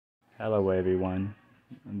Hello everyone.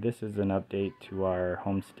 This is an update to our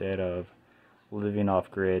homestead of living off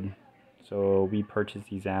grid. So we purchased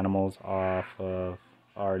these animals off of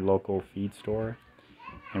our local feed store,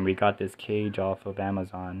 and we got this cage off of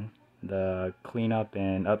Amazon. The cleanup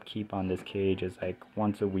and upkeep on this cage is like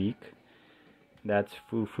once a week. That's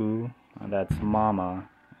Fufu, that's Mama,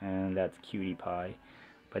 and that's Cutie Pie.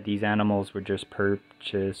 But these animals were just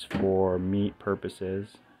purchased for meat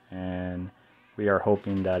purposes, and we are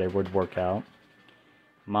hoping that it would work out.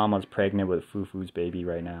 Mama's pregnant with Fufu's baby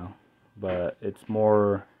right now, but it's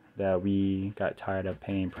more that we got tired of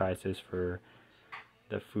paying prices for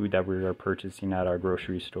the food that we were purchasing at our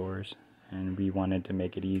grocery stores, and we wanted to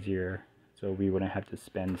make it easier so we wouldn't have to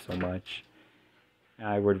spend so much.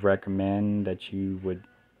 I would recommend that you would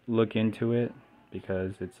look into it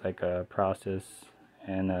because it's like a process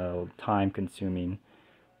and time consuming.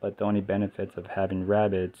 But the only benefits of having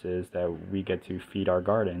rabbits is that we get to feed our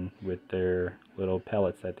garden with their little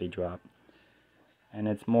pellets that they drop. And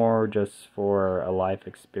it's more just for a life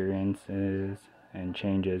experiences and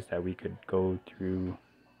changes that we could go through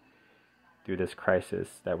this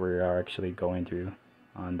crisis that we are actually going through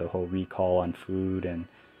on the whole recall on food and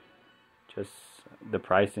just the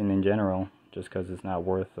pricing in general, just because it's not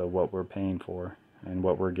worth what we're paying for and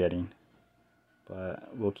what we're getting. But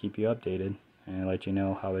we'll keep you updated and let you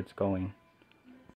know how it's going.